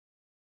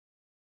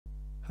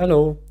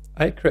Hello,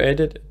 I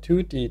created a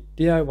 2D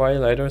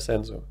DIY LiDAR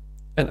sensor,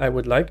 and I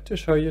would like to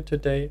show you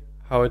today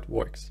how it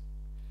works.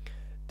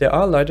 There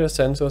are LiDAR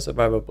sensors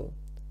available.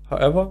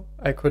 However,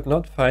 I could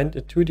not find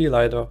a 2D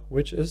LiDAR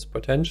which is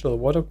potentially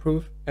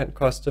waterproof and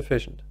cost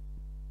efficient.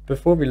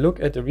 Before we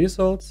look at the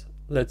results,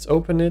 let's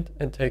open it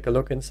and take a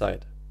look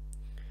inside.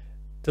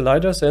 The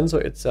LiDAR sensor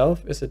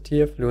itself is a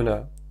TF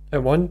Luna, a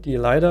 1D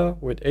LiDAR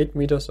with 8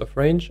 meters of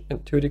range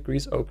and 2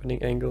 degrees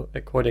opening angle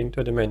according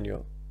to the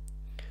manual.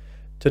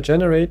 To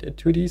generate a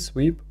 2D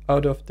sweep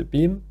out of the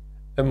beam,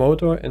 a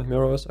motor and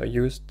mirrors are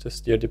used to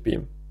steer the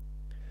beam.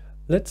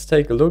 Let's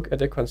take a look at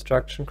the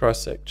construction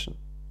cross-section.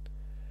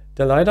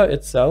 The LiDAR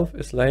itself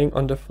is laying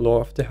on the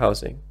floor of the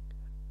housing.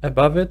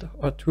 Above it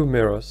are two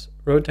mirrors,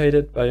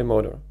 rotated by a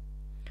motor.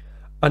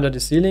 Under the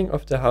ceiling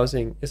of the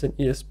housing is an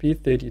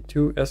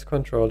ESP32 S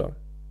controller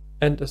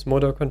and a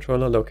motor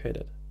controller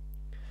located.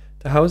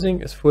 The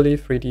housing is fully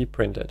 3D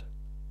printed.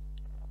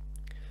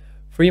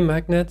 Free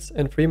magnets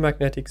and free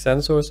magnetic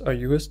sensors are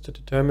used to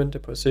determine the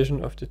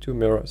position of the two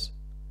mirrors.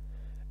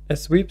 A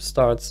sweep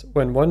starts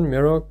when one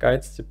mirror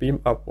guides the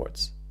beam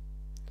upwards.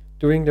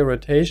 During the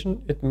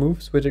rotation, it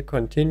moves with a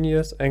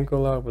continuous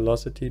angular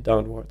velocity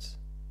downwards.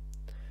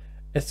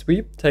 A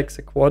sweep takes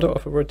a quarter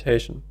of a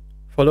rotation,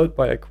 followed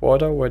by a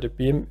quarter where the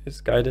beam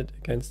is guided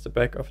against the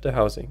back of the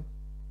housing.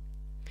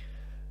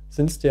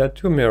 Since there are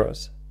two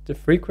mirrors, the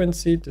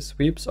frequency the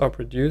sweeps are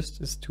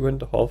produced is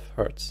 2.5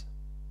 Hz.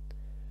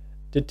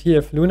 The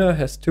TF Luna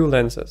has two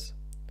lenses.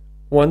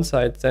 One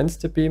side sends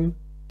the beam,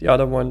 the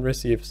other one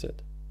receives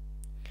it.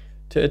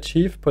 To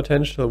achieve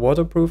potential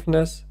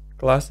waterproofness,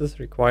 glass is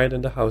required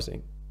in the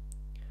housing.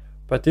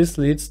 But this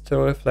leads to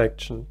a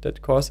reflection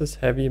that causes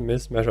heavy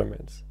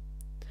mismeasurements.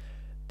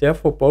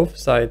 Therefore both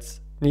sides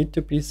need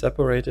to be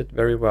separated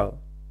very well.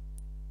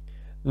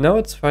 Now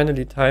it's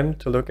finally time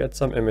to look at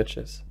some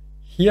images.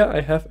 Here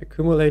I have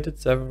accumulated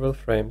several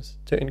frames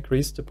to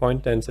increase the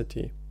point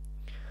density.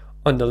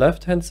 On the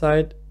left hand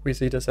side we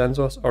see the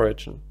sensor's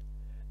origin.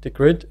 The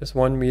grid is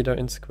 1 meter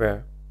in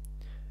square.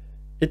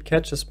 It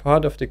catches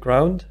part of the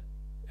ground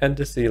and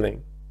the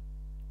ceiling.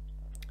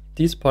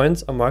 These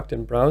points are marked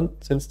in brown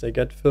since they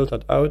get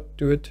filtered out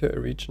due to a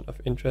region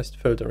of interest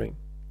filtering.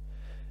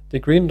 The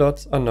green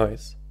dots are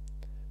noise.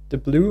 The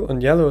blue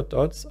and yellow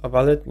dots are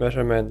valid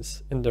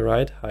measurements in the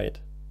right height.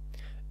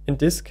 In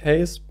this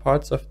case,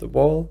 parts of the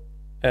wall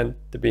and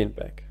the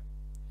beanbag.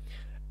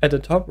 At the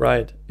top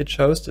right, it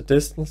shows the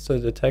distance to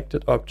the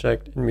detected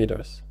object in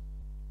meters.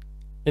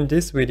 In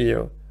this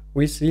video,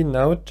 we see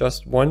now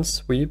just one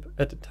sweep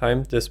at a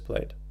time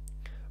displayed.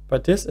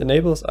 But this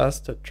enables us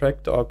to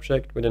track the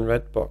object with a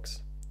red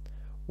box.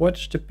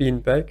 Watch the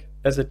beanbag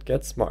as it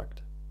gets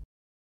marked.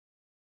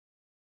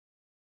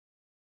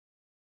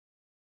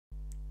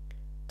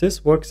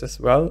 This works as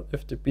well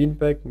if the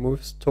beanbag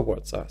moves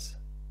towards us.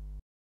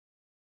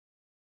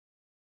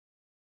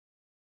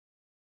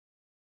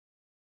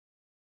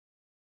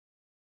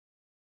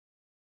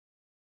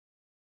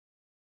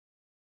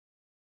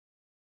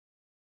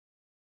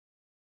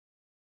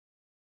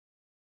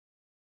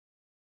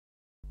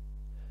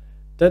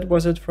 That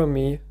was it from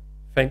me.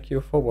 Thank you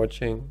for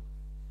watching.